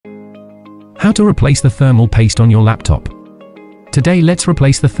How to replace the thermal paste on your laptop. Today let's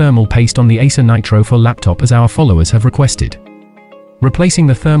replace the thermal paste on the Acer Nitro 4 laptop as our followers have requested. Replacing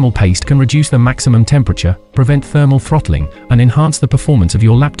the thermal paste can reduce the maximum temperature, prevent thermal throttling, and enhance the performance of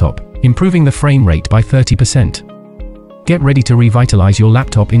your laptop, improving the frame rate by 30%. Get ready to revitalize your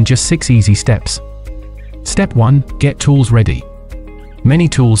laptop in just 6 easy steps. Step 1. Get tools ready. Many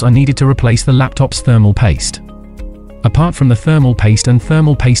tools are needed to replace the laptop's thermal paste. Apart from the thermal paste and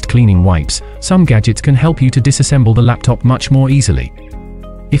thermal paste cleaning wipes, some gadgets can help you to disassemble the laptop much more easily.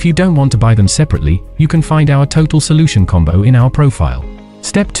 If you don't want to buy them separately, you can find our total solution combo in our profile.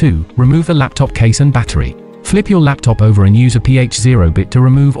 Step 2. Remove the laptop case and battery. Flip your laptop over and use a pH0 bit to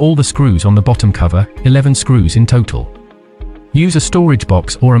remove all the screws on the bottom cover, 11 screws in total. Use a storage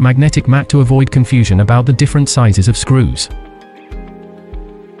box or a magnetic mat to avoid confusion about the different sizes of screws.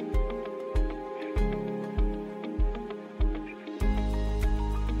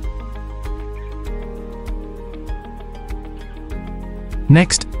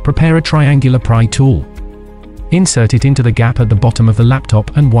 Next, prepare a triangular pry tool. Insert it into the gap at the bottom of the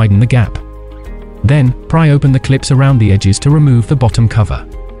laptop and widen the gap. Then, pry open the clips around the edges to remove the bottom cover.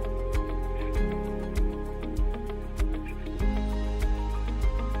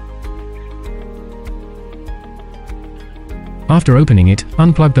 After opening it,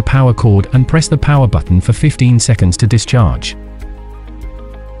 unplug the power cord and press the power button for 15 seconds to discharge.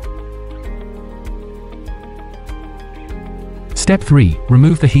 Step 3.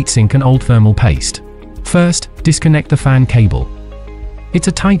 Remove the heatsink and old thermal paste. First, disconnect the fan cable. It's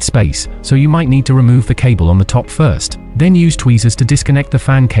a tight space, so you might need to remove the cable on the top first, then use tweezers to disconnect the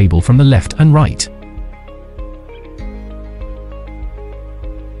fan cable from the left and right.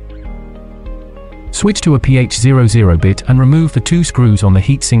 Switch to a pH00 bit and remove the 2 screws on the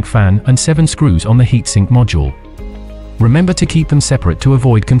heatsink fan and 7 screws on the heatsink module. Remember to keep them separate to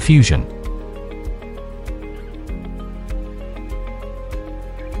avoid confusion.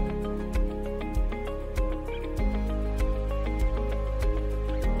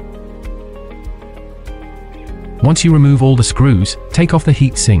 Once you remove all the screws, take off the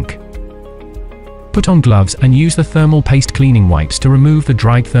heatsink. Put on gloves and use the thermal paste cleaning wipes to remove the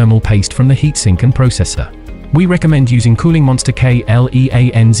dried thermal paste from the heatsink and processor. We recommend using Kooling Monster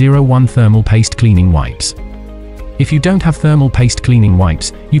AN515-54 thermal paste cleaning wipes. If you don't have thermal paste cleaning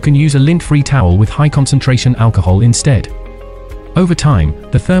wipes, you can use a lint-free towel with high concentration alcohol instead. Over time,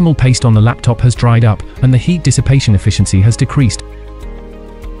 the thermal paste on the laptop has dried up and the heat dissipation efficiency has decreased.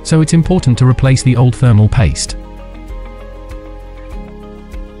 So it's important to replace the old thermal paste.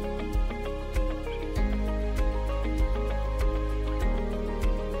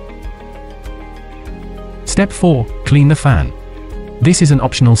 Step 4. Clean the fan. This is an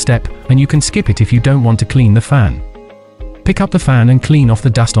optional step, and you can skip it if you don't want to clean the fan. Pick up the fan and clean off the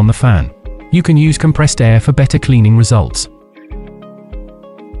dust on the fan. You can use compressed air for better cleaning results.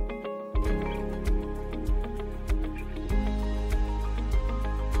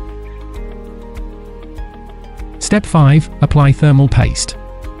 Step 5. Apply thermal paste.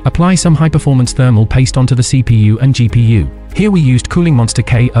 Apply some high-performance thermal paste onto the CPU and GPU. Here we used Kooling Monster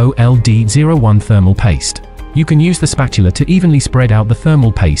KOLD01 thermal paste. You can use the spatula to evenly spread out the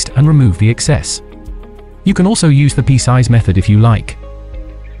thermal paste and remove the excess. You can also use the pea-size method if you like.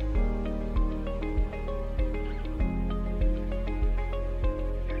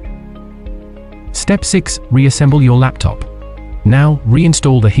 Step 6. Reassemble your laptop. Now,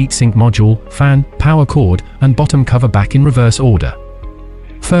 reinstall the heatsink module, fan, power cord, and bottom cover back in reverse order.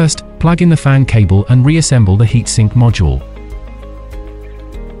 First, plug in the fan cable and reassemble the heatsink module.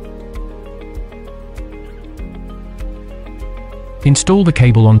 Install the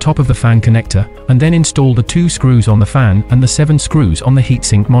cable on top of the fan connector, and then install the 2 screws on the fan and the 7 screws on the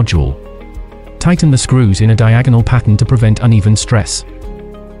heatsink module. Tighten the screws in a diagonal pattern to prevent uneven stress.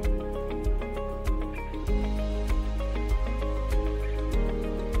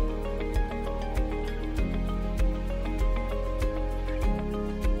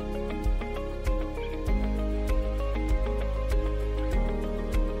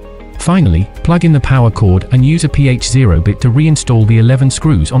 Finally, plug in the power cord and use a pH0 bit to reinstall the 11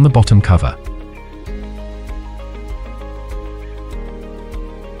 screws on the bottom cover.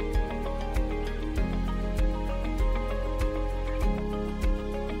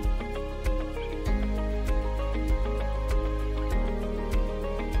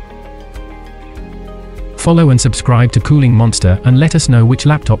 Follow and subscribe to Kooling Monster and let us know which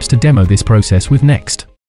laptops to demo this process with next.